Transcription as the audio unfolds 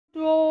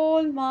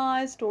all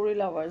my story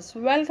lovers.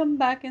 Welcome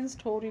back in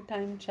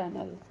Storytime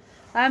channel.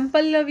 I'm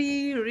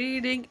Pallavi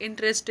reading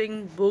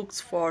interesting books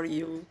for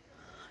you.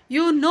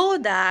 You know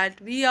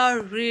that we are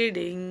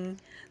reading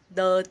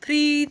the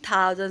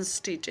 3000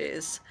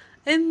 Stitches.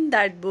 In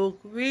that book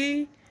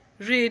we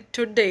read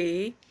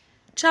today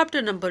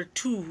chapter number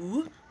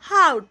 2,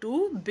 How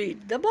to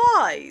Beat the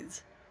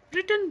Boys,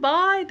 written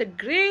by the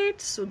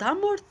great Sudha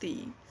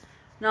Murty.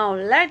 Now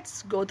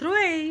let's go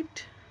through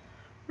it.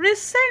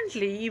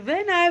 Recently,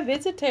 when I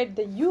visited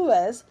the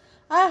US,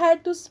 I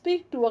had to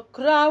speak to a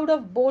crowd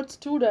of both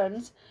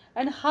students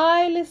and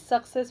highly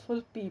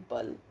successful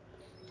people.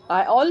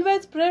 I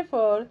always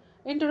prefer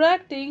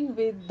interacting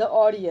with the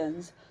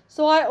audience,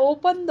 so I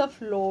opened the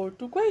floor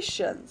to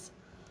questions.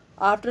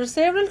 After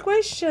several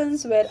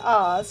questions were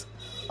asked,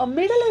 a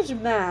middle aged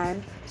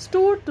man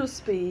stood to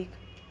speak.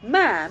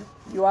 Ma'am,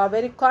 you are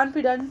very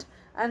confident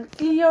and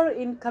clear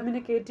in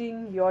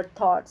communicating your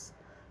thoughts.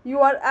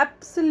 You are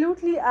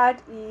absolutely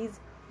at ease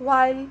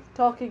while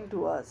talking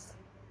to us.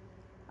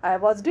 I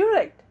was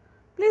direct.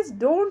 Please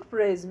don't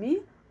praise me.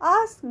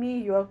 Ask me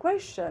your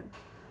question.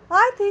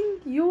 I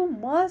think you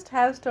must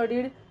have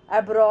studied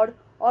abroad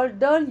or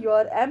done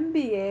your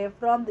MBA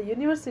from the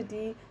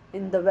university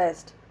in the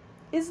West.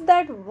 Is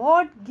that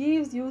what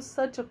gives you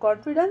such a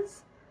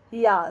confidence?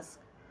 He asked.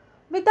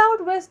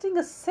 Without wasting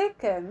a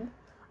second,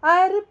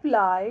 I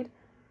replied,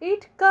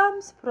 it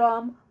comes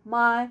from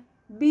my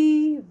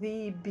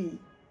BVB.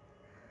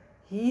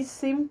 He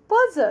seemed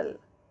puzzled.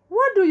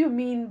 What do you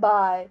mean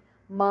by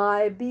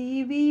my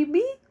BVB?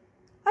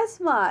 I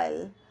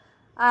smiled.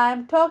 I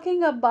am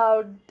talking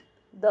about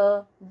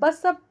the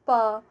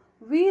Basappa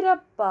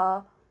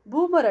Veerappa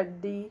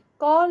Boomareddy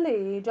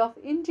College of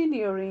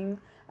Engineering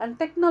and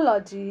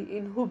Technology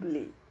in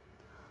Hubli,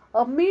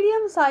 a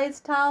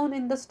medium-sized town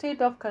in the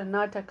state of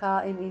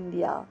Karnataka in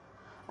India.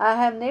 I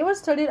have never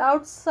studied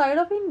outside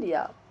of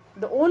India.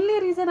 The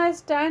only reason I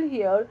stand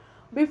here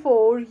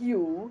before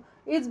you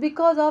is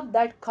because of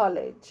that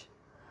college.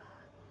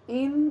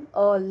 In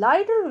a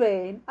lighter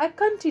vein, I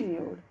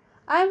continued,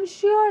 I am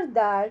sure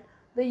that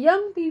the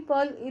young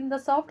people in the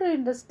software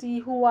industry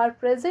who are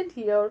present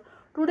here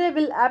today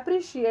will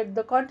appreciate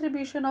the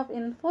contribution of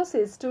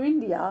Infosys to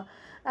India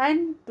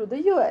and to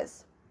the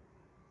US.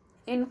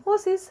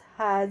 Infosys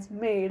has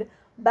made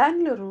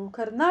Bangalore,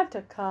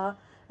 Karnataka,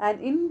 and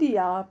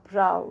India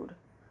proud.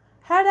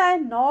 Had I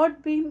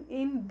not been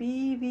in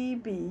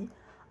BVB,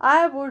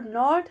 I would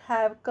not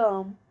have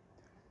come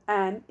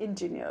an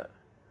engineer.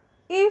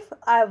 If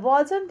I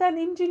wasn't an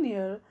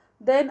engineer,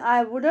 then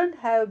I wouldn't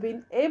have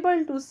been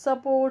able to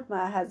support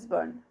my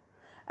husband.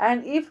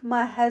 And if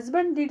my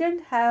husband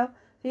didn't have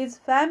his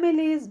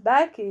family's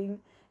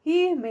backing,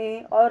 he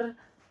may or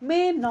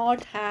may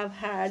not have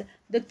had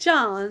the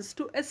chance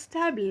to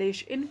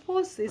establish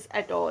Infosys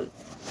at all.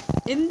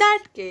 In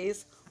that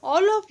case,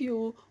 all of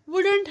you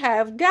wouldn't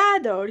have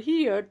gathered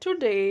here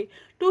today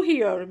to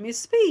hear me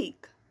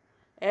speak.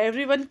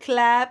 Everyone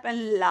clap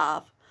and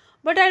laugh,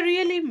 but I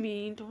really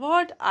meant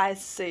what I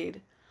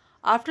said.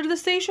 After the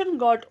session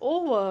got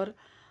over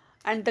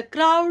and the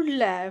crowd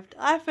left,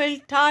 I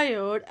felt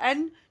tired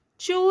and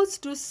chose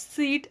to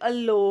sit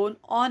alone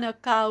on a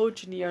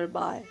couch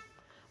nearby.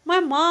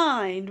 My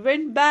mind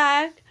went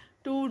back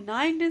to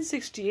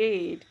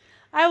 1968.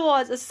 I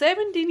was a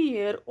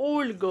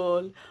 17-year-old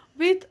girl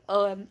with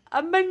an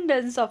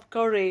abundance of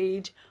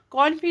courage,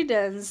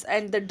 confidence,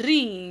 and the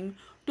dream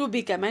to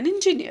become an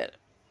engineer.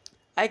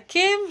 I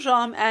came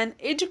from an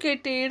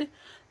educated,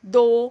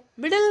 though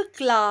middle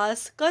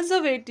class,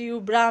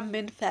 conservative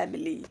Brahmin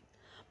family.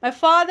 My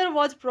father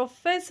was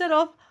professor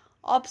of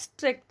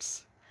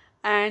obstetrics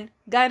and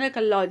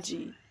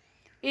gynecology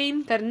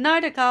in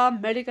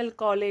Karnataka Medical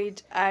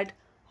College at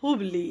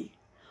Hubli,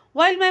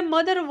 while my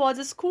mother was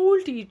a school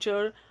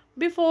teacher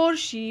before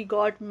she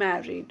got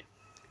married.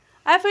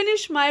 I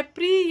finished my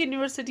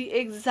pre-university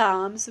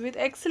exams with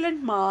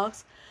excellent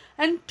marks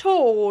and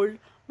told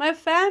my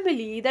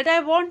family that I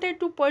wanted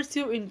to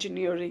pursue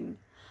engineering.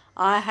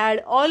 I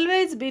had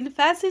always been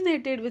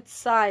fascinated with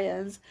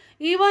science,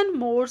 even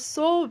more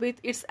so with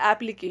its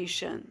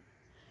application.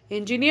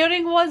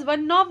 Engineering was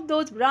one of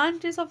those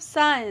branches of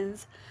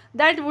science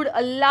that would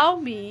allow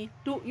me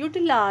to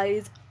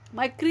utilize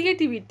my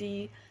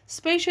creativity,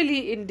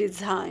 especially in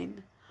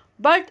design.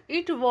 But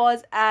it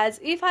was as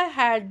if I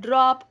had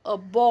dropped a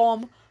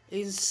bomb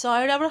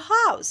inside our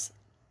house.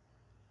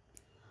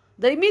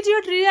 The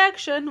immediate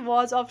reaction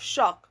was of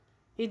shock.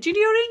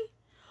 Engineering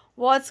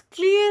was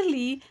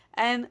clearly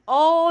an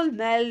all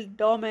male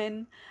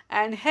domain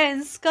and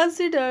hence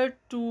considered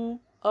to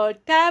a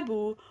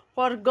taboo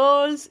for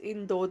girls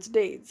in those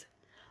days.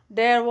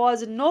 There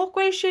was no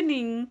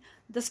questioning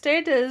the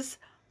status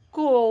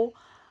quo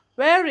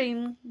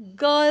wherein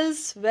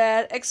girls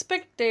were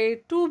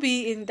expected to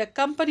be in the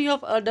company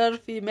of other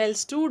female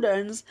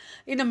students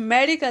in a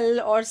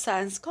medical or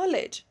science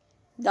college.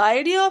 The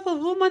idea of a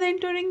woman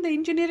entering the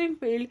engineering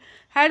field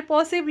had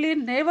possibly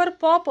never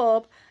popped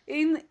up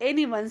in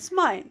anyone's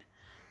mind.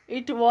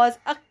 It was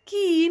a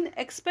keen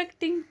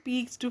expecting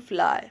pigs to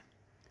fly.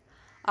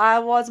 I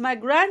was my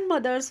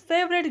grandmother's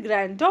favorite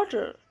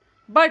granddaughter.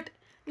 But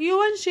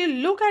even she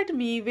looked at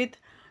me with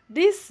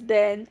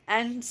disdain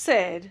and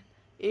said,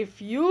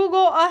 "If you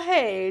go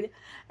ahead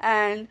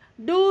and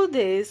do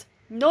this,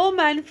 no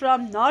man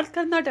from North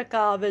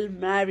Karnataka will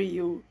marry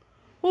you.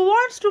 Who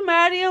wants to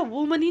marry a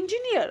woman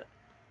engineer?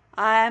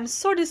 I am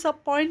so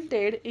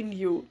disappointed in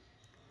you."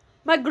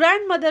 My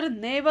grandmother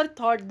never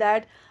thought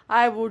that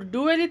I would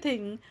do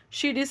anything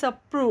she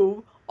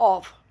disapproved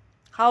of.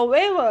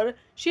 However,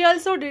 she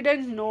also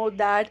didn't know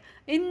that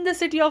in the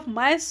city of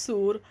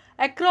Mysore,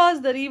 across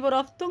the river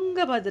of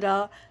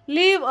Tungabhadra,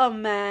 lived a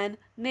man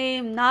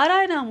named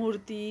Narayana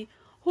Murty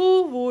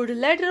who would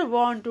later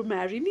want to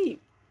marry me.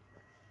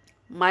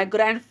 My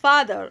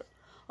grandfather,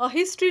 a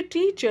history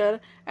teacher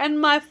and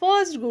my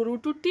first guru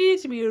to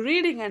teach me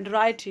reading and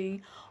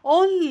writing,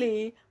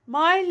 only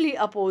mildly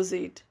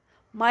opposite.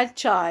 "My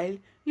child,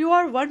 you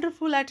are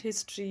wonderful at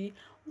history.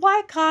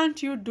 Why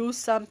can't you do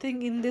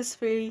something in this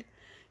field?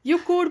 You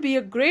could be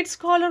a great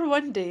scholar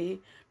one day.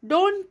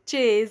 Don't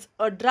chase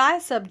a dry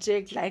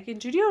subject like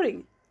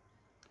engineering."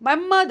 My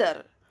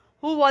mother,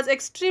 who was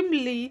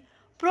extremely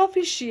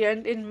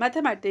proficient in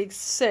mathematics,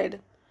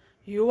 said,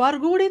 "You are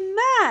good in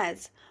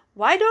maths.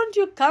 Why don't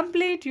you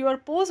complete your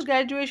post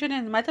graduation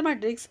in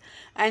mathematics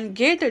and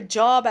get a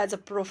job as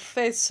a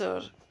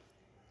professor?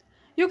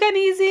 You can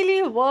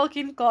easily work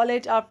in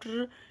college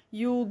after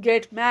you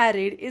get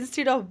married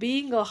instead of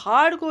being a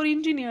hardcore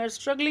engineer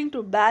struggling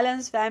to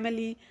balance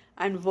family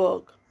and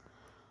work."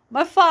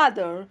 My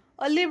father,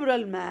 a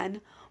liberal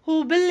man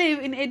who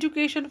believed in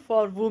education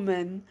for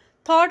women,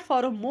 thought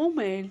for a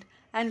moment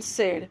and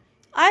said,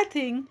 "I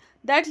think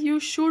that you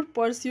should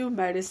pursue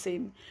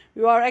medicine.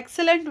 You are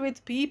excellent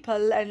with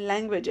people and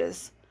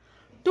languages."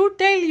 To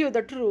tell you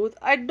the truth,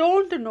 I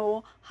don't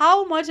know how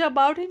much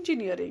about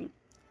engineering.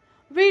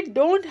 We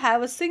don't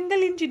have a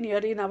single engineer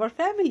in our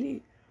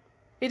family.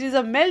 It is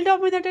a male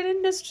dominated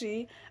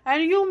industry,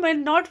 and you may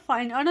not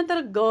find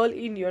another girl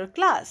in your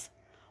class.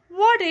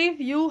 What if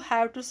you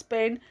have to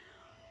spend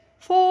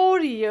 4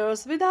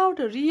 years without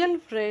a real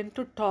friend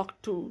to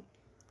talk to?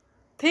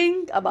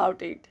 Think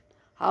about it.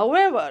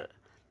 However,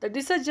 the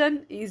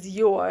decision is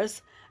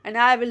yours, and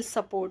I will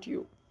support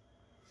you.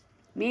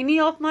 Many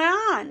of my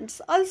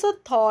aunts also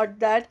thought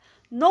that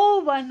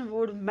no one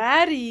would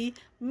marry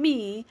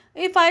me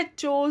if I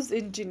chose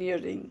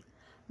engineering.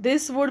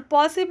 This would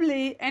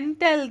possibly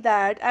entail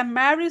that I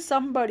marry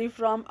somebody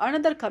from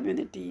another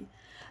community,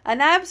 an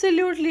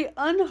absolutely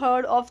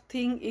unheard of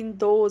thing in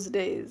those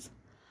days.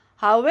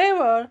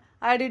 However,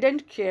 I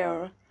didn't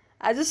care.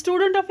 As a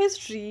student of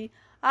history,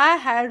 I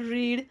had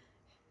read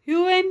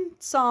Huan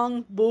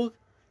Song book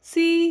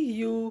See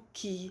You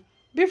Ki.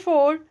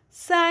 Before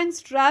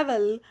Sang's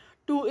travel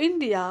to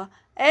India,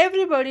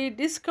 everybody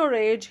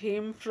discouraged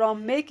him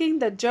from making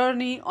the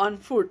journey on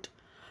foot,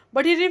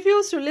 but he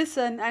refused to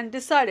listen and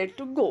decided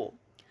to go.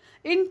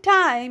 In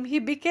time, he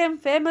became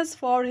famous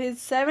for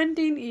his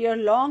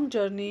 17-year-long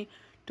journey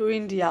to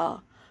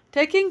India.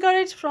 Taking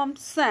courage from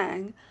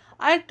Sang,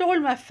 I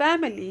told my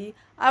family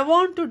I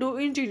want to do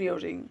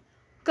engineering.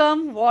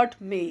 Come what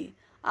may,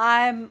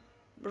 I am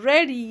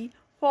ready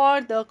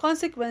for the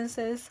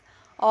consequences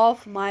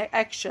of my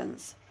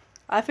actions.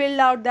 I filled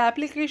out the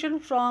application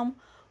form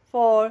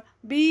for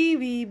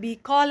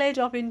BVB College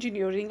of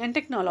Engineering and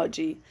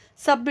Technology,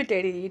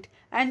 submitted it,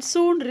 and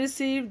soon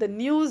received the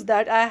news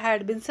that I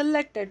had been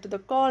selected to the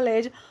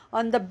college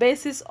on the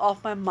basis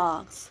of my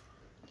marks.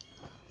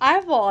 I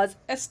was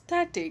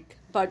ecstatic,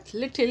 but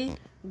little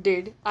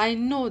did I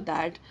know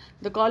that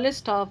the college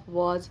staff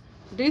was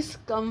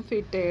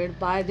discomfited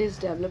by this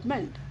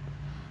development.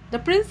 The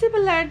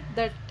principal at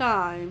that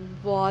time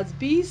was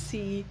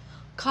B.C.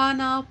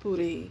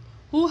 Khanapure,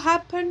 who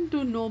happened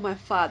to know my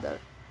father.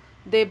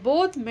 They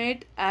both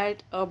met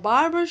at a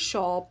barber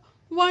shop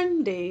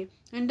one day,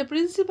 and the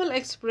principal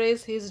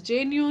expressed his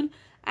genuine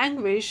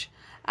anguish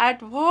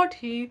at what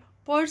he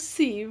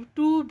perceived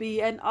to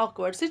be an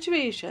awkward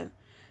situation.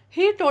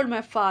 He told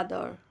my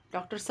father,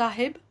 "Dr.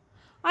 Sahib,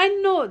 I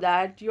know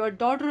that your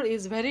daughter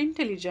is very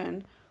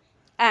intelligent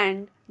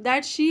and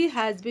that she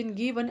has been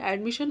given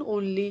admission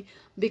only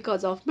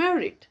because of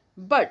merit.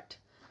 But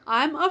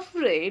I am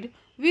afraid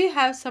we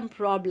have some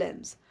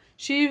problems.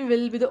 She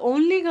will be the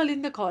only girl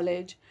in the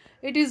college.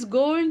 It is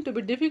going to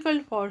be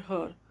difficult for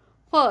her.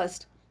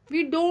 First,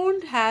 we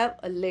don't have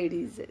a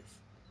ladies'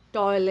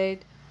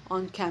 toilet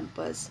on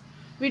campus.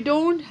 We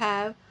don't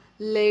have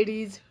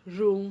ladies'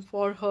 room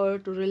for her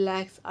to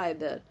relax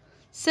either.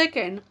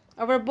 Second,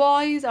 our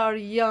boys are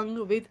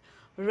young with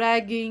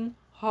ragging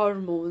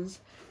hormones,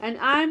 and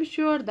I am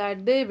sure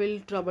that they will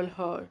trouble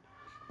her.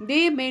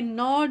 They may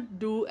not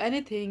do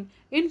anything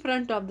in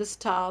front of the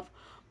staff,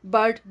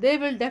 but they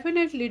will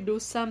definitely do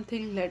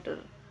something later.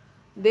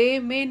 They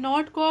may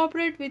not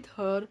cooperate with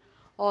her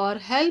or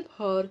help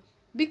her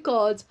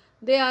because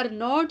they are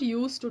not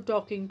used to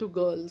talking to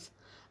girls.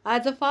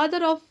 As a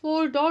father of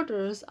 4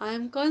 daughters, I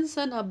am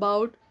concerned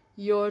about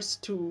yours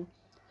too.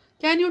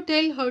 Can you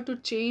tell her to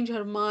change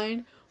her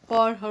mind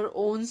for her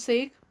own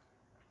sake?"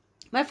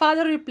 My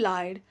father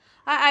replied,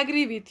 "I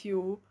agree with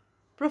you,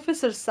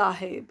 Professor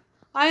Sahib,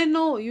 I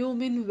know you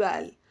mean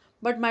well,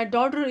 but my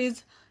daughter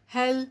is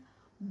hell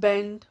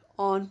bent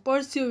on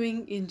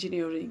pursuing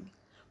engineering.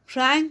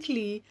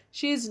 Frankly,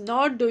 she is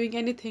not doing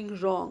anything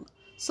wrong,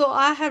 so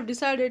I have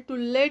decided to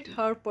let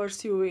her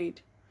pursue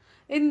it.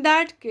 In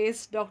that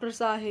case, Dr.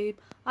 Sahib,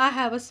 I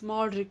have a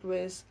small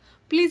request.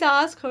 Please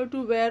ask her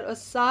to wear a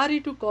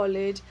sari to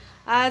college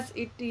as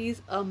it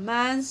is a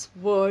man's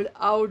world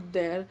out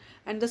there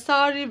and the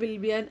sari will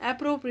be an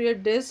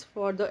appropriate dress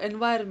for the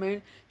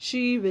environment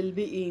she will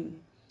be in.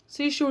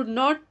 She should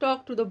not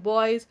talk to the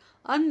boys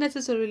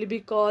unnecessarily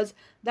because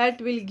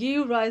that will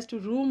give rise to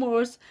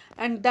rumors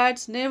and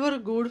that's never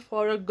good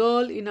for a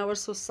girl in our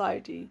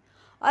society.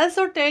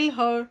 Also tell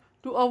her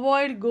to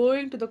avoid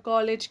going to the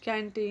college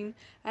canteen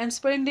and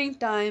spending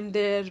time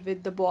there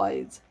with the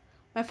boys.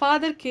 My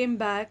father came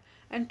back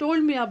and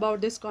told me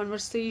about this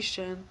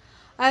conversation.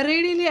 I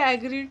readily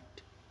agreed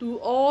to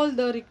all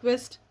the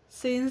requests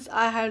since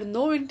I had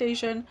no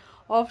intention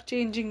of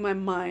changing my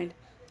mind.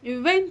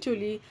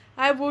 Eventually,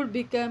 I would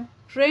become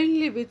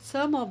friendly with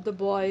some of the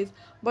boys,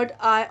 but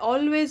I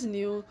always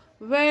knew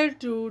where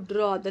to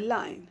draw the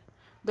line.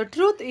 The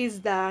truth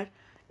is that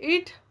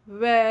it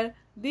were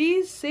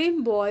these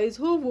same boys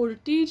who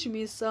would teach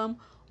me some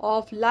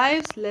of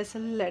life's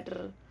lessons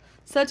later,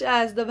 such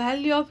as the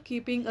value of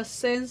keeping a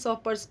sense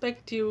of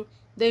perspective,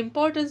 the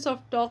importance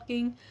of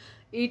talking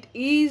it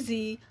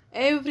easy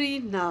every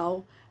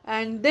now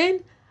and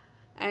then,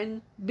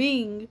 and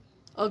being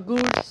a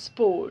good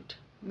sport.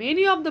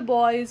 Many of the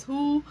boys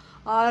who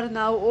are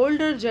now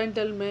older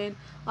gentlemen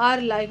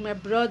are like my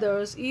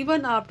brothers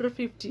even after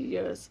 50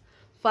 years.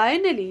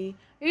 Finally,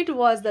 it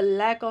was the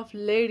lack of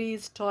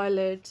ladies'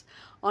 toilets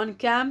on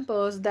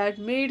campus that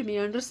made me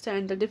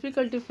understand the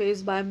difficulty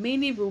faced by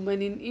many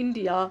women in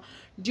India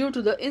due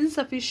to the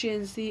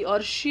insufficiency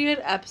or sheer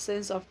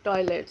absence of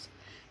toilets.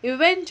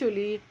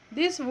 Eventually,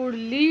 this would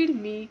lead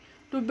me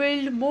to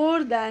build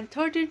more than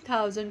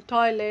 13,000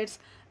 toilets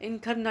in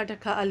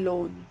Karnataka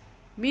alone.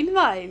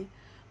 Meanwhile,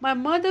 my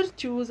mother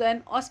chose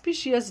an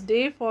auspicious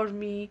day for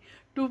me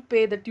to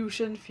pay the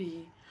tuition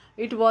fee.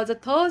 It was a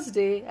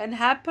Thursday and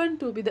happened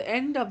to be the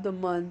end of the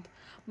month.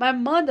 My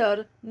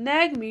mother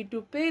nagged me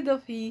to pay the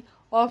fee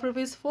of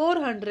rupees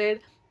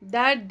 400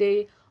 that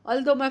day,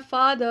 although my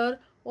father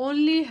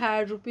only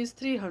had rupees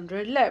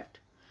 300 left.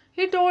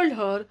 He told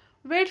her,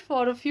 wait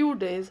for a few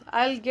days,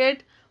 I'll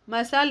get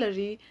my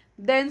salary,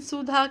 then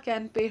Sudha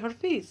can pay her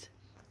fees.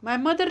 My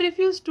mother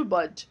refused to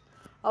budge.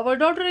 Our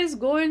daughter is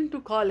going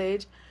to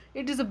college.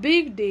 It is a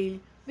big deal.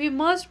 We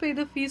must pay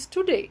the fees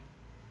today.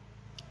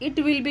 It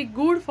will be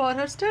good for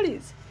her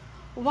studies.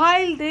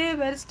 While they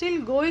were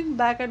still going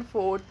back and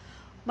forth,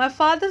 my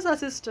father's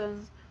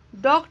assistant,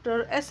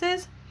 Dr.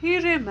 S.S.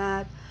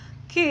 Hiremath,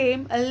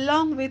 came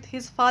along with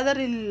his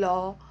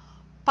father-in-law,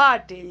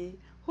 Patil,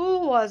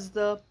 who was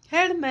the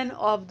headman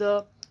of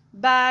the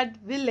Bad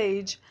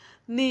village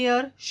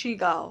near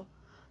Shigao,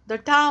 the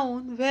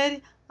town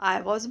where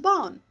I was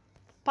born.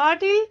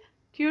 Patil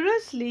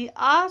curiously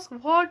asked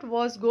what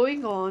was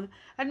going on,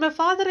 and my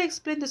father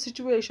explained the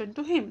situation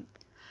to him.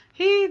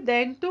 He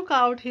then took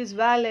out his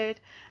wallet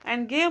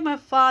and gave my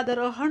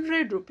father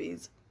 100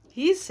 rupees.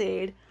 He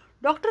said,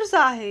 Dr.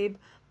 Sahib,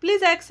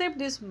 please accept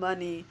this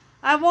money.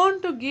 I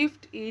want to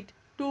gift it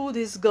to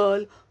this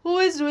girl who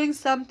is doing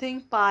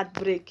something path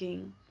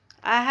breaking.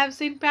 I have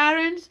seen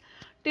parents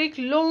take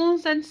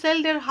loans and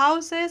sell their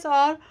houses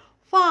or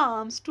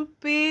farms to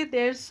pay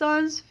their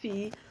son's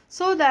fee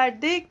so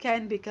that they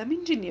can become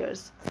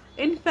engineers.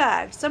 In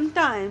fact,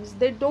 sometimes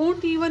they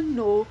don't even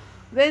know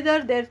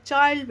whether their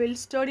child will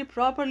study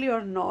properly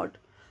or not.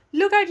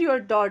 Look at your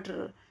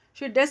daughter.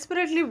 She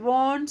desperately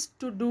wants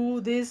to do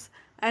this,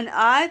 and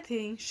I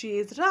think she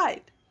is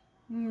right.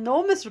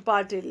 No, Mr.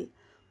 Patil,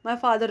 my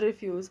father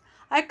refused.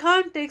 I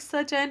can't take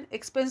such an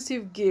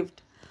expensive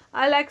gift.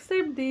 I'll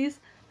accept this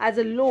as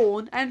a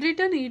loan and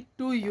return it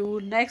to you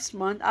next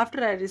month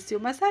after I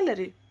receive my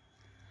salary.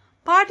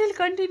 Patil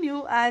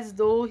continued as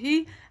though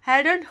he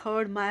hadn't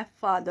heard my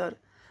father.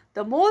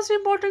 The most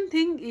important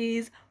thing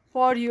is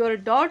for your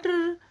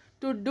daughter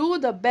to do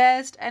the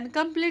best and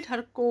complete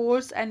her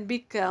course and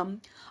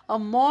become a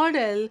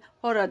model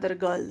for other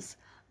girls.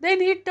 Then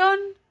he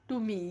turned to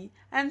me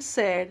and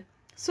said,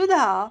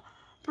 Sudha,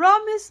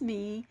 promise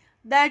me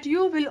that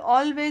you will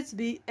always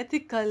be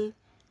ethical,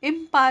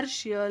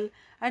 impartial,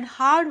 and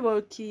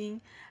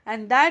hardworking,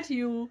 and that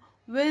you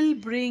will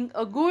bring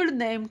a good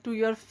name to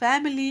your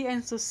family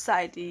and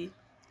society.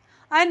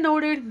 I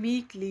nodded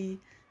meekly,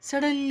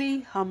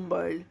 suddenly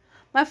humbled.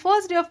 My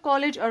first day of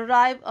college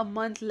arrived a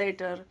month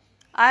later.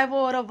 I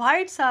wore a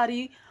white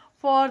sari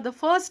for the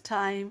first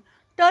time,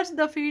 touched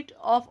the feet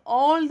of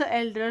all the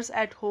elders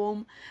at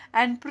home,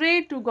 and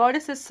prayed to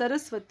Goddess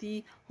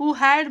Saraswati, who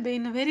had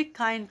been very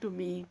kind to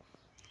me.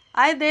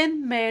 I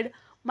then made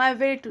my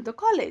way to the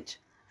college.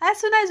 As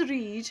soon as I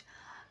reached,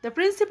 the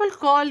principal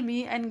called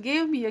me and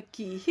gave me a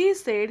key. He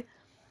said,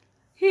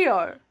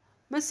 here,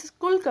 Mrs.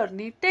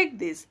 Kulkarni, take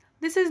this.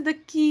 This is the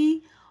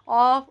key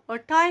of a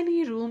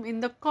tiny room in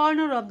the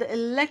corner of the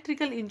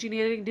electrical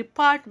engineering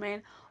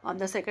department on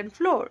the second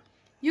floor.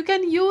 You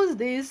can use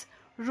this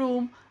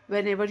room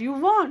whenever you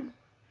want.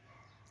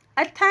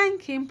 I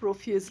thanked him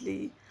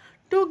profusely,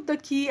 took the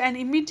key, and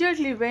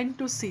immediately went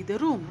to see the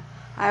room.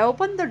 I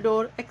opened the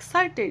door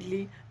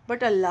excitedly,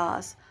 but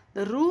alas,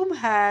 the room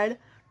had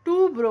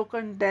two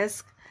broken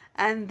desks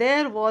and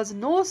there was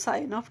no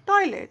sign of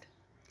toilet.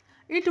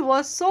 It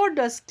was so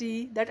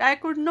dusty that I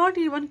could not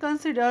even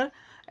consider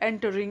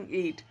entering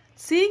it.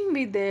 Seeing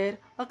me there,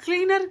 a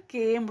cleaner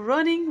came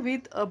running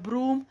with a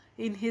broom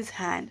in his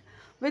hand.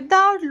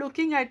 Without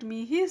looking at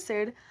me, he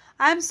said,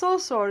 "I am so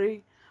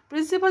sorry.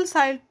 Principal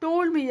Sile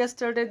told me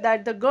yesterday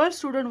that the girl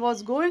student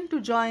was going to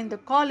join the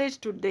college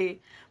today,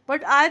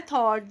 but I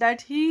thought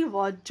that he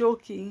was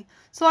joking,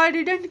 so I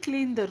didn't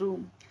clean the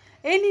room.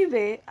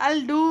 Anyway,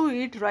 I'll do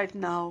it right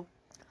now."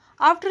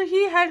 After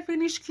he had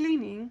finished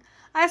cleaning,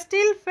 I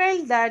still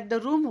felt that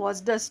the room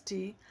was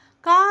dusty.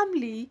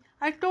 Calmly,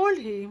 I told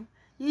him,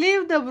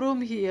 "Leave the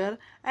broom here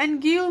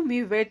and give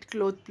me wet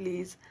clothes,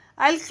 please.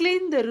 I'll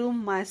clean the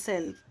room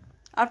myself."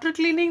 After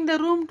cleaning the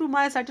room to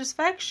my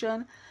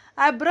satisfaction,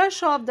 I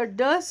brushed off the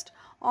dust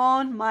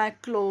on my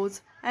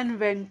clothes and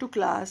went to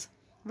class.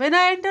 When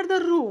I entered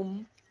the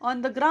room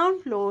on the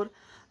ground floor,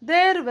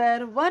 there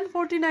were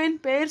 149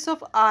 pairs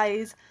of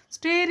eyes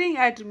staring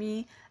at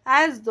me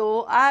as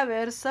though I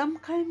were some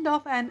kind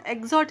of an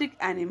exotic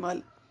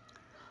animal.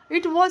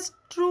 It was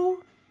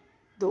true,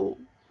 though.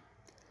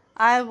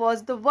 I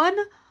was the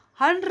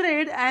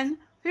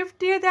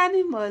 150th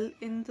animal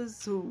in the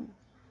zoo.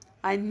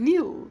 I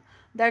knew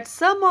that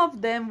some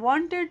of them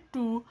wanted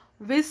to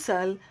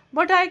whistle,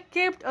 but I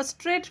kept a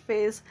straight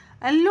face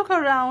and looked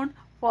around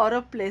for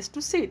a place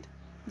to sit.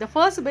 The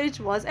first bench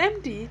was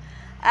empty.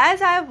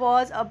 As I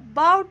was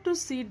about to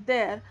sit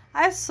there,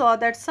 I saw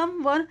that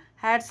someone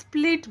had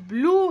split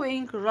blue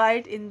ink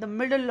right in the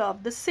middle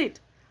of the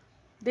seat.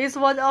 This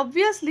was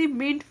obviously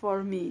meant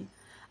for me.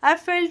 I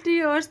felt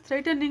tears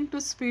threatening to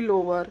spill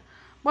over,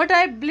 but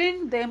I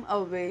blinked them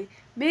away.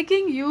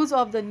 Making use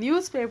of the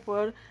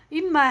newspaper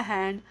in my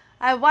hand,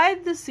 I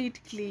wiped the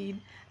seat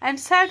clean and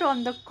sat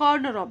on the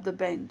corner of the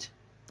bench.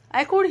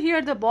 I could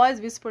hear the boys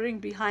whispering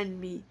behind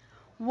me.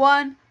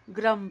 One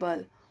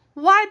grumbled,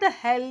 "Why the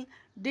hell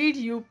did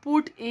you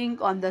put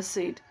ink on the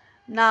seat?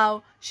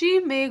 Now she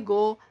may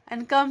go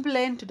and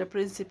complain to the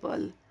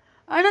principal."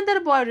 Another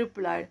boy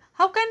replied,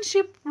 "How can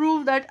she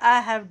prove that I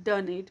have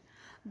done it?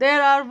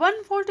 There are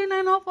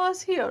 149 of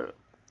us here."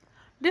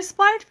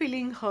 Despite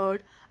feeling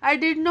hurt, I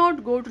did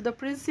not go to the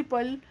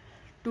principal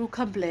to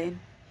complain.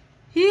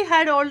 He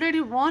had already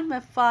warned my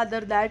father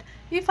that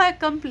if I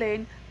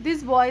complained,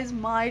 these boys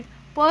might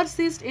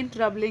persist in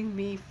troubling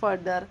me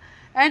further,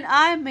 and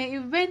I may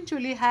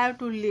eventually have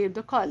to leave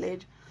the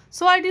college.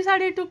 So I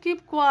decided to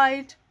keep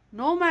quiet,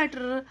 no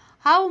matter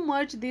how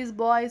much these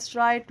boys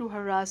tried to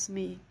harass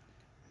me.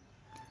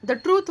 The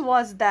truth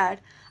was that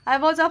I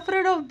was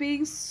afraid of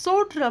being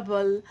so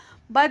troubled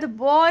by the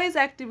boys'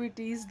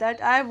 activities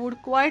that I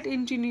would quit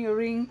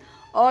engineering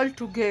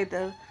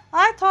altogether.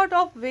 I thought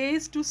of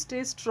ways to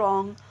stay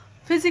strong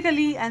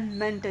physically and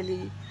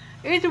mentally.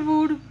 It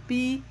would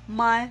be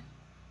my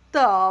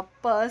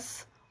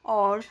tapas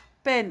or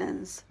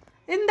penance.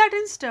 In that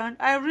instant,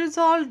 I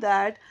resolved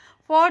that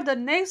for the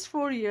next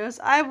 4 years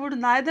I would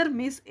neither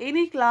miss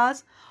any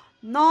class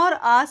nor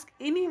ask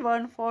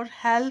anyone for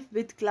help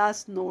with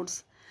class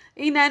notes.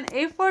 In an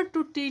effort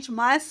to teach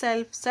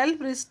myself self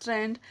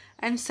restraint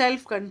and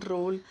self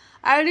control,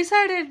 I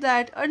decided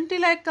that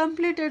until I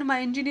completed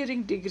my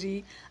engineering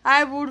degree,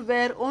 I would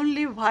wear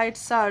only white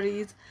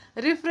saris,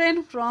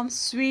 refrain from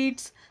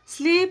sweets,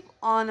 sleep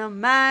on a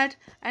mat,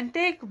 and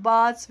take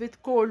baths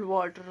with cold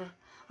water.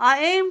 I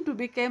aimed to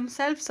become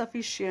self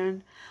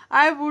sufficient.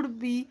 I would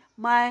be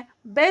my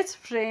best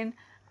friend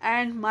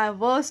and my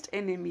worst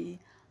enemy.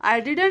 I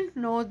didn't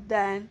know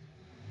then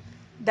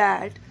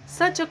that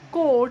such a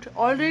quote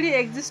already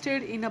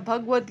existed in a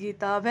Bhagavad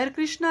Gita where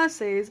Krishna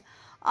says,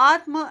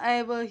 "Atma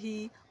eva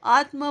hi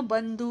Atma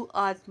bandhu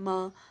Atma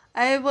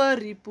eva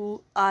ripu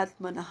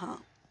Atmanaha."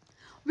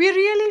 We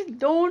really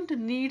don't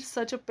need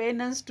such a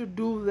penance to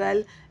do well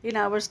in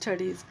our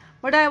studies,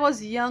 but I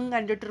was young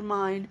and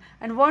determined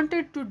and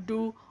wanted to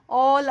do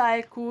all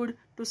I could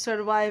to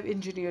survive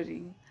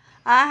engineering.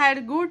 I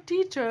had good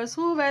teachers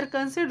who were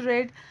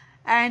considerate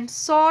and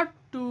sought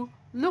to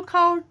look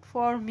out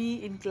for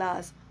me in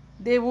class.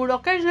 They would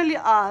occasionally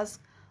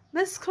ask,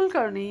 "Miss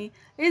Kulkarni,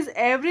 is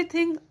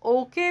everything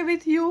okay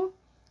with you?"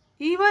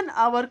 Even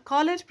our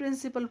college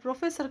principal,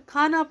 Professor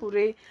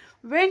Khanapure,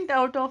 went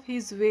out of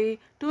his way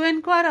to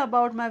inquire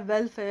about my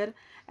welfare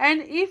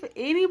and if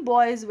any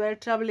boys were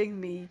troubling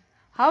me.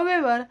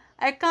 However,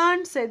 I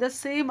can't say the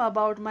same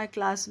about my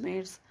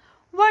classmates.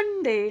 One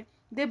day,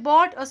 they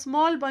bought a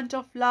small bunch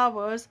of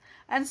flowers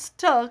and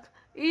stuck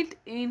it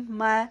in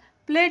my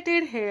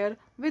plaited hair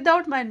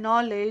without my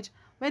knowledge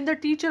when the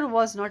teacher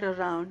was not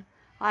around.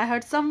 I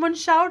heard someone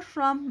shout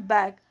from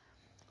back,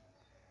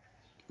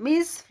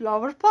 "Miss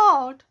Flower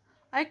Pot!"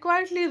 I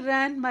quietly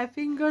ran my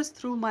fingers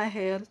through my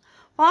hair,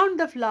 found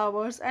the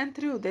flowers, and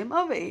threw them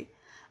away.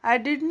 I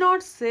did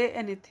not say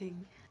anything.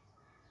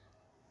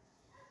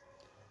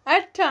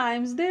 At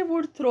times, they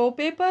would throw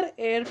paper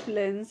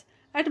airplanes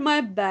at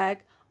my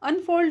back,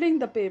 unfolding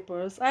the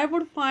papers. I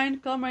would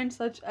find comments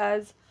such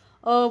as,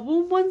 "A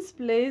woman's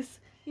place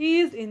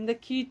is in the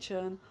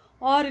kitchen,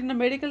 or in a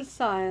medical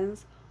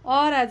science,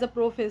 or as a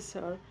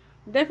professor.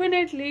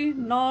 Definitely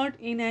not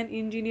in an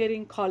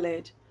engineering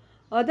college."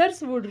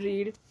 Others would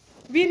read,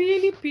 "We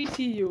really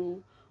pity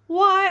you.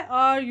 Why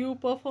are you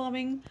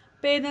performing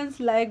penance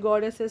like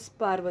goddesses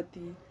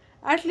Parvati?"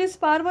 At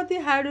least Parvati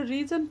had a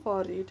reason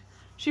for it.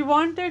 She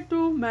wanted to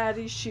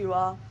marry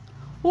Shiva.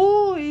 "Who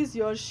is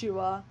your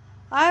Shiva?"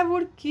 I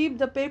would keep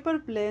the paper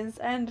planes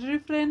and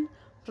refrain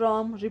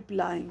from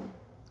replying.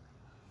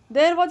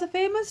 There was a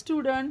famous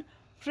student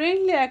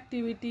friendly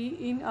activity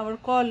in our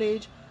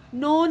college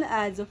known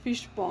as a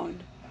fish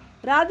pond.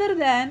 Rather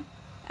than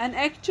an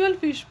actual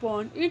fish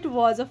pond, it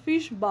was a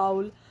fish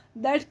bowl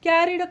that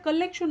carried a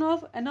collection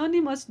of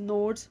anonymous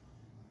notes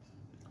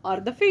or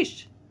the fish.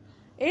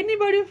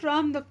 Anybody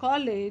from the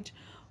college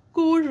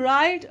could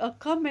write a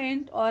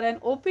comment or an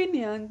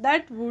opinion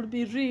that would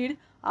be read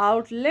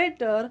out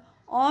later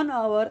on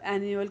our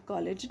annual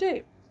college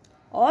day.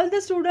 All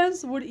the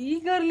students would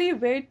eagerly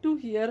wait to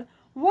hear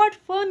what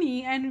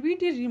funny and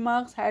witty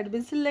remarks had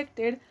been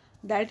selected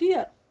that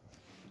year.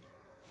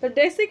 The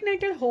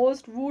designated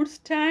host would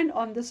stand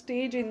on the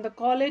stage in the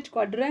college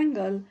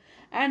quadrangle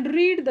and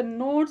read the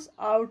notes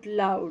out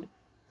loud.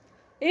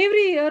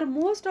 Every year,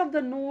 most of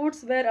the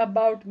notes were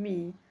about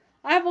me.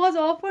 I was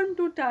often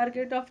the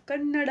target of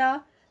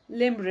Kannada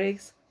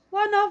limericks,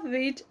 one of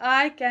which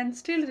I can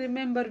still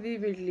remember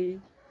vividly.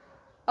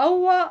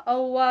 Avva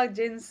avva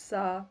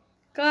jensa,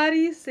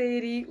 kari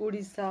seri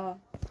udisa,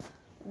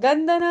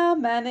 gandana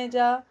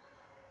manaja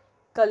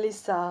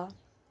kalisa.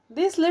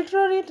 This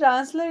literally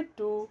translates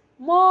to,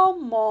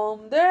 "Mom,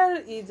 Mom, there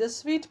is a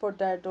sweet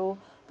potato.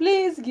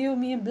 Please give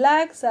me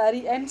black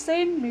sari and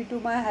send me to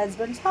my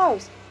husband's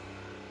house."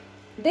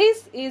 This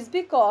is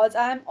because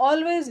I am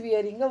always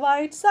wearing a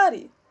white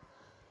sari.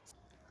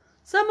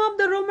 Some of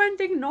the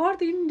romantic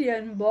North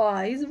Indian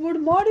boys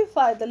would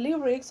modify the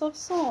lyrics of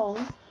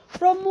songs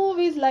from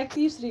movies like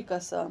Teesri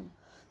Kasam.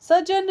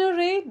 "सजन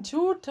रे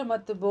झूठ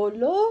मत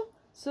बोलो,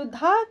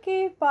 सुधा के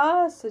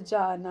पास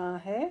जाना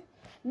है,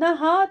 न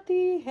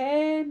हाथी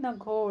है न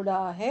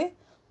घोड़ा है,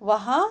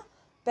 वहाँ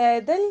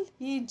पैदल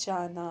ही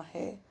जाना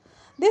है."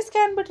 This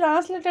can be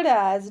translated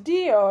as,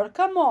 "Dear,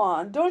 come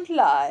on, don't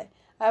lie.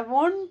 I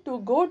want to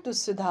go to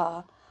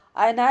Sudha.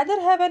 I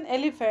neither have an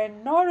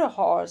elephant nor a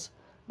horse,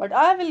 but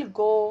I will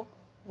go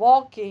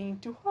walking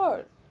to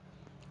her."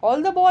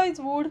 All the boys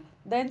would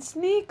then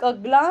sneak a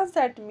glance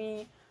at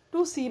me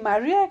to see my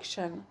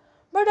reaction,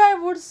 but I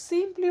would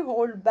simply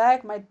hold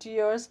back my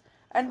tears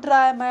and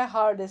try my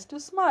hardest to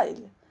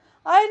smile.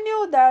 I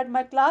knew that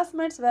my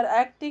classmates were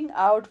acting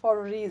out for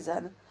a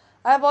reason.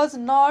 I was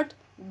not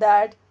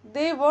that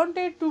they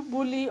wanted to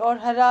bully or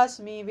harass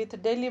me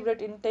with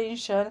deliberate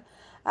intention,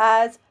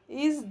 as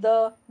is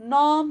the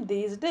norm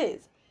these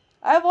days.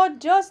 I was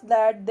just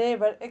that they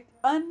were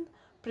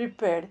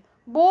unprepared,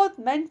 both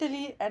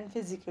mentally and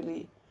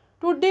physically,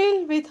 to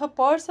deal with a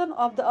person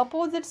of the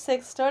opposite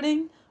sex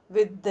studying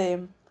with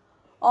them.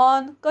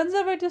 On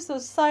conservative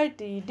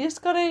society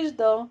discouraged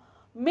the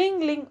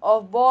mingling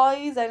of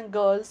boys and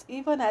girls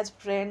even as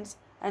friends,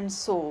 and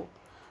so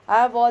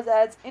I was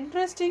as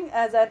interesting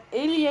as an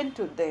alien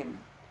to them.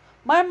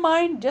 My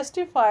mind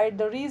justified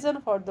the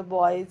reason for the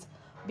boys'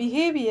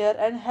 behavior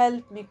and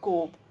helped me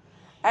cope.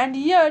 And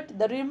yet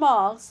the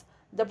remarks,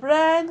 the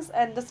pranks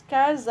and the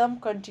sarcasm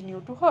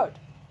continue to hurt.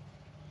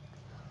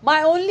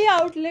 My only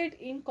outlet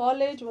in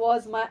college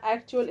was my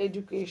actual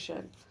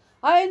education.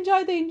 I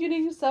enjoyed the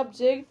engineering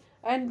subject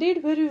and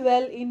did very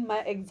well in my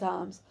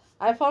exams.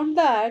 I found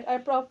that I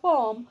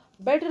performed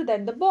better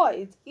than the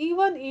boys,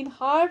 even in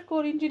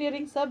hardcore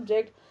engineering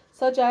subjects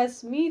such as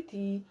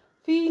smithy,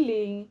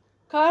 feeling,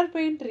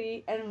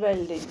 carpentry, and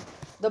welding.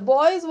 The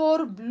boys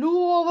wore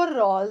blue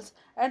overalls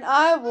and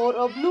I wore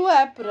a blue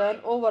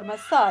apron over my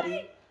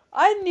sari.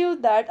 I knew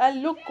that I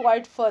looked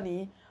quite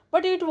funny,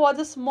 but it was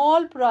a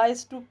small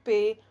price to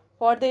pay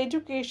for the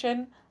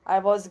education I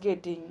was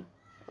getting.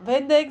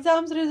 When the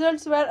exams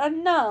results were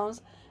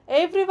announced,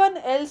 everyone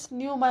else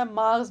knew my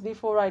marks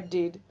before I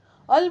did.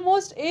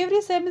 Almost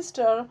every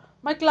semester,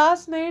 my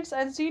classmates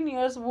and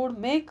seniors would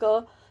make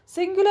a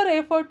singular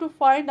effort to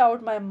find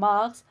out my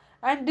marks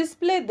and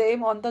display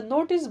them on the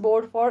notice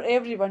board for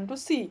everyone to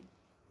see.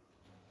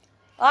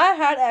 I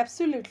had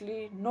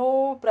absolutely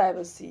no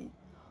privacy.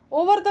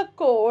 Over the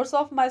course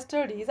of my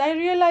studies, I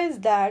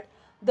realized that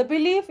the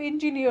belief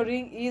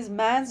engineering is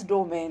man's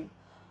domain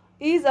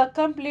is a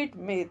complete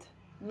myth.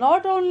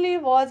 Not only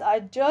was I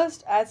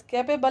just as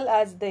capable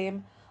as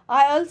them,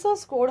 I also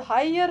scored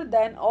higher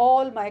than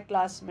all my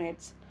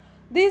classmates.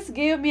 This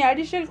gave me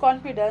additional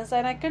confidence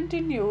and I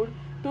continued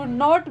to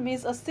not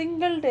miss a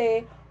single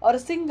day or a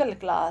single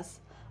class.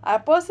 I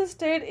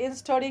persisted in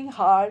studying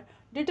hard,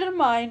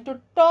 determined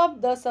to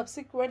top the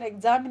subsequent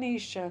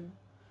examination.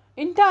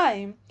 In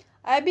time,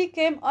 I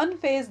became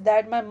unfazed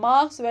that my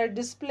marks were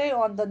displayed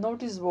on the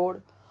notice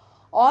board.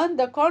 On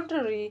the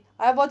contrary,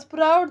 I was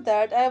proud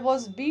that I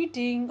was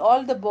beating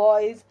all the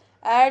boys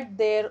at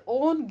their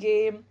own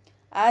game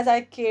as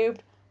I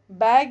kept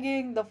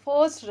bagging the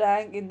first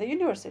rank in the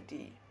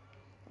university.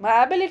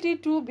 My ability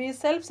to be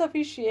self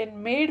sufficient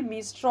made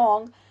me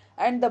strong,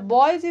 and the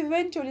boys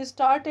eventually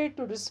started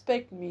to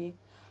respect me,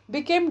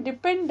 became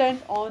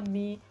dependent on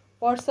me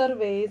for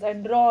surveys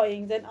and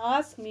drawings, and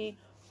asked me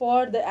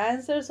for the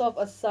answers of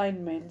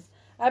assignments.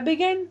 I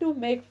began to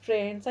make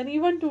friends, and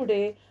even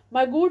today,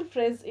 my good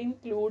friends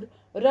include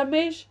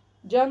Ramesh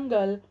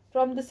Jungle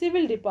from the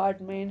civil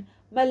department,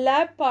 my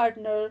lab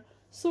partner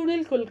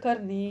Sunil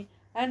Kulkarni,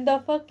 and the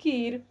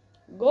Fakir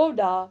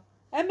Gowda,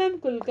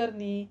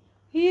 Kulkarni,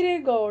 Hire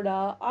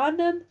Gowda,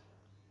 Anand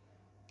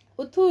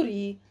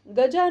Uthuri,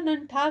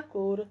 Gajanan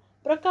Thakur,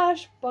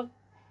 Prakash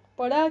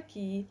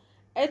Padaki,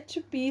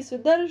 H.P.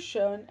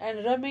 Sudarshan, and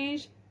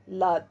Ramesh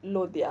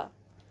Lodhia.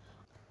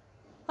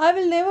 I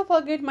will never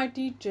forget my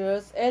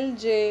teachers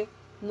L.J.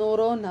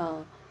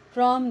 Norona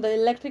from the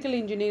electrical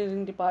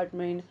engineering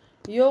department,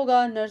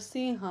 Yoga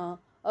Narsinha,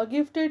 a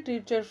gifted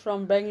teacher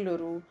from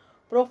Bengaluru,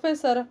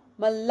 Professor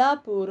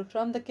Mallapur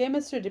from the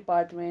chemistry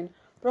department,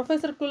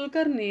 Professor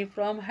Kulkarni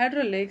from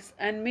hydraulics,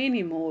 and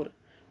many more.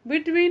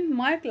 Between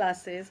my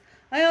classes,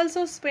 I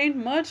also spent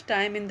much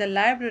time in the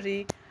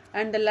library,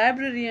 and the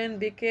librarian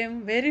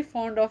became very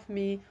fond of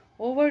me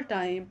over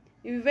time,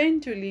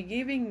 eventually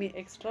giving me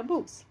extra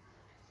books.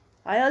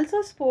 I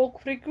also spoke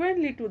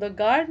frequently to the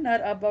gardener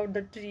about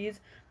the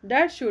trees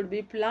that should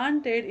be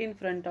planted in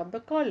front of the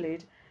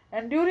college,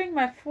 and during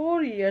my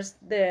 4 years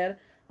there,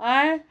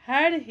 I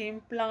had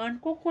him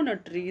plant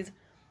coconut trees.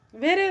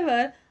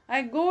 Wherever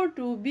I go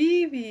to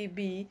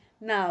BVB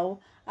now,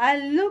 I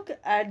look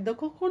at the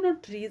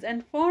coconut trees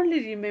and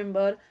fondly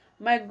remember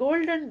my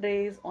golden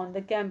days on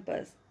the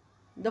campus.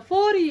 The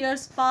 4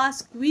 years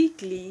passed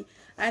quickly,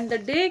 and the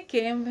day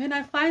came when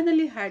I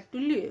finally had to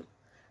leave.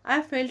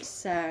 I felt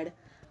sad.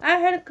 I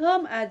had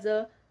come as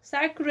a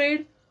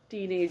sacred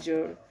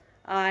teenager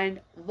and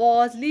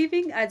was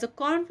leaving as a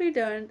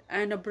confident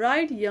and a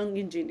bright young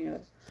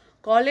engineer.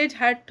 College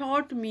had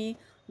taught me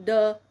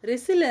the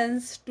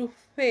resilience to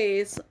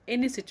face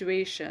any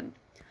situation,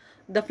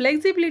 the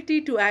flexibility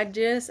to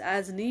adjust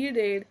as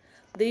needed,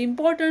 the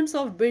importance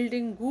of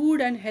building good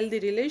and healthy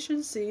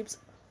relationships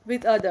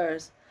with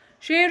others,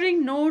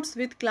 sharing notes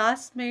with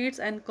classmates,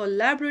 and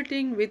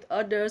collaborating with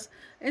others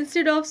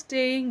instead of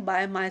staying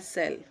by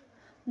myself.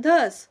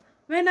 Thus,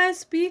 when I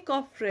speak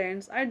of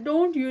friends, I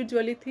don't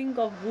usually think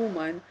of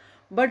women,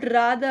 but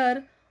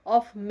rather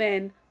of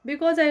men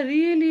because I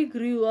really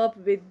grew up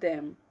with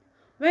them.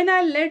 When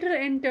I later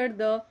entered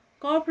the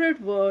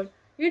corporate world,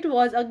 it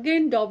was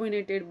again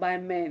dominated by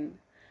men.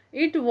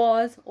 It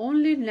was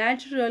only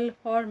natural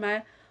for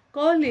my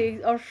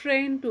colleagues or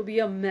friend to be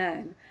a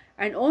man,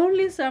 and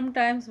only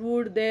sometimes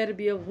would there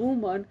be a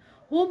woman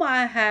whom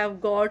I have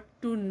got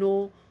to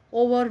know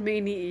over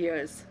many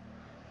years.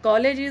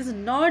 College is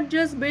not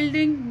just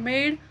building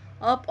made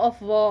up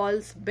of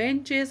walls,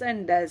 benches,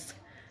 and desks.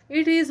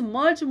 It is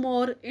much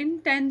more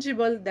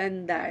intangible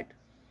than that.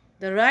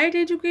 The right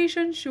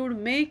education should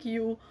make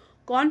you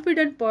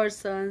confident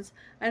persons,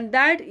 and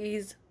that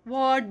is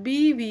what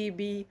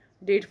BVB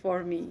did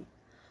for me.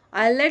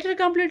 I later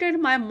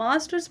completed my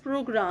master's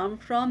program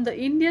from the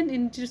Indian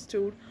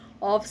Institute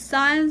of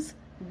Science,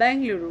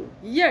 Bangalore.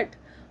 Yet,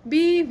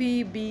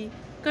 BVB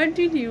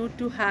continued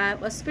to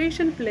have a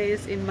special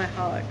place in my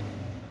heart.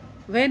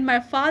 When my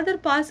father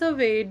passed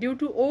away due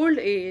to old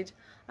age,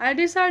 I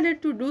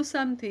decided to do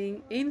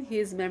something in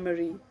his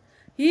memory.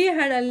 He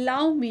had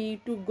allowed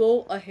me to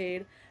go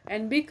ahead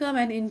and become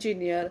an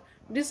engineer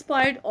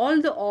despite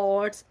all the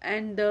odds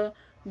and the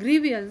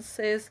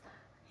grievances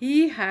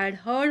he had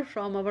heard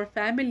from our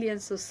family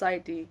and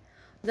society.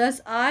 Thus,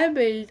 I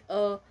built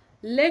a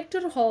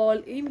lecture hall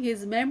in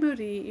his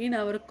memory in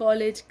our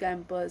college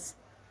campus.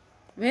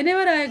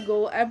 Whenever I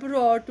go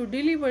abroad to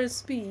deliver a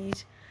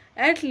speech,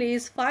 at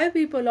least five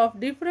people of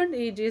different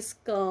ages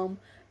come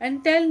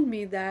and tell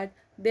me that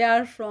they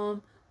are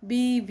from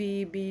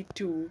BVB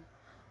too.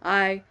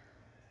 I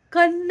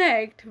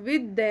connect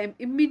with them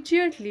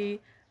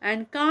immediately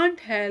and can't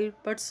help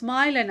but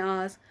smile and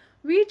ask,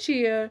 which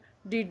year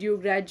did you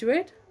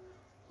graduate?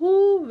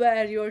 Who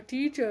were your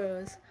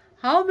teachers?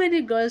 How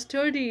many girls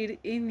studied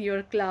in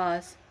your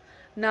class?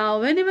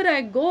 Now, whenever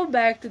I go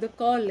back to the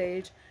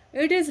college,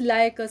 it is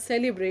like a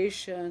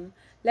celebration,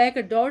 like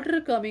a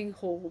daughter coming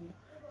home.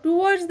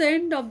 Towards the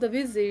end of the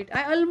visit,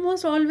 I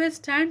almost always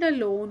stand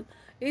alone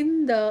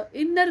in the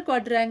inner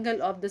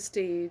quadrangle of the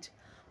stage.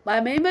 My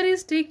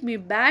memories take me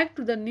back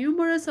to the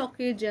numerous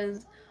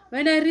occasions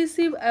when I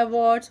received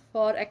awards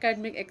for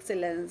academic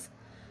excellence.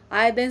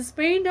 I then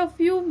spend a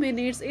few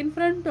minutes in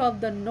front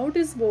of the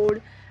notice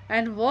board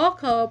and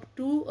walk up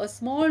to a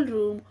small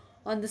room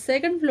on the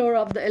second floor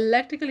of the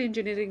electrical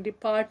engineering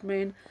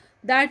department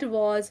that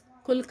was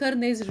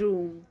Kulkarni's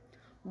room,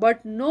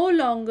 but no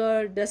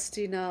longer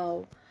dusty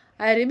now.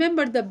 I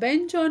remember the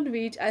bench on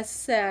which I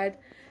sat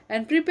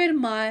and prepared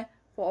my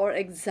for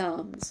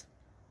exams.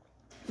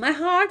 My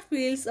heart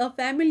feels a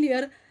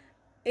familiar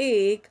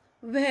ache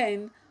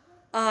When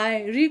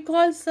I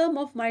recall some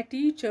of my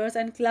teachers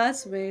and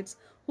classmates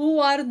who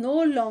are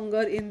no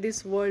longer in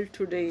this world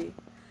today,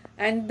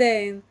 and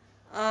then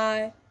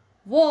I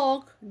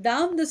walk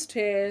down the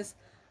stairs,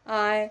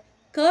 I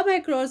come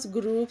across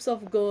groups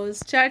of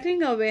girls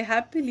chatting away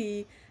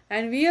happily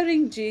and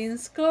wearing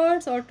jeans,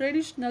 skirts, or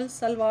traditional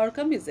salwar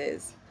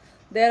kameezes.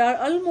 There are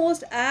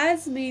almost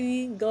as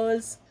many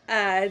girls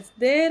as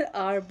there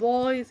are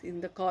boys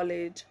in the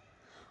college.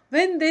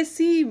 When they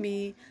see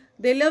me,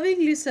 they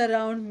lovingly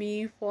surround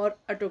me for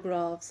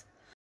autographs.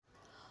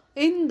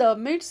 In the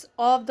midst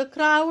of the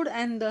crowd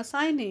and the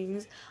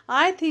signings,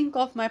 I think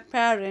of my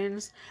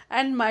parents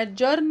and my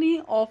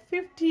journey of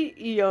 50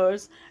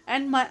 years,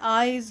 and my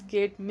eyes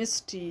get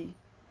misty.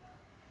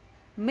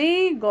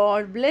 May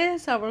God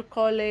bless our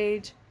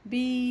college,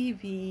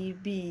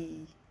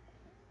 BVB.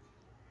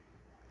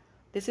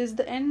 This is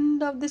the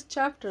end of this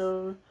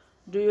chapter.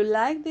 Do you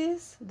like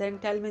this? Then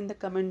tell me in the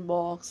comment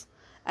box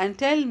and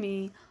tell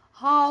me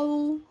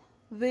how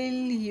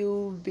will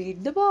you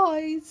beat the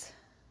boys.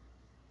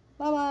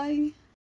 Bye bye.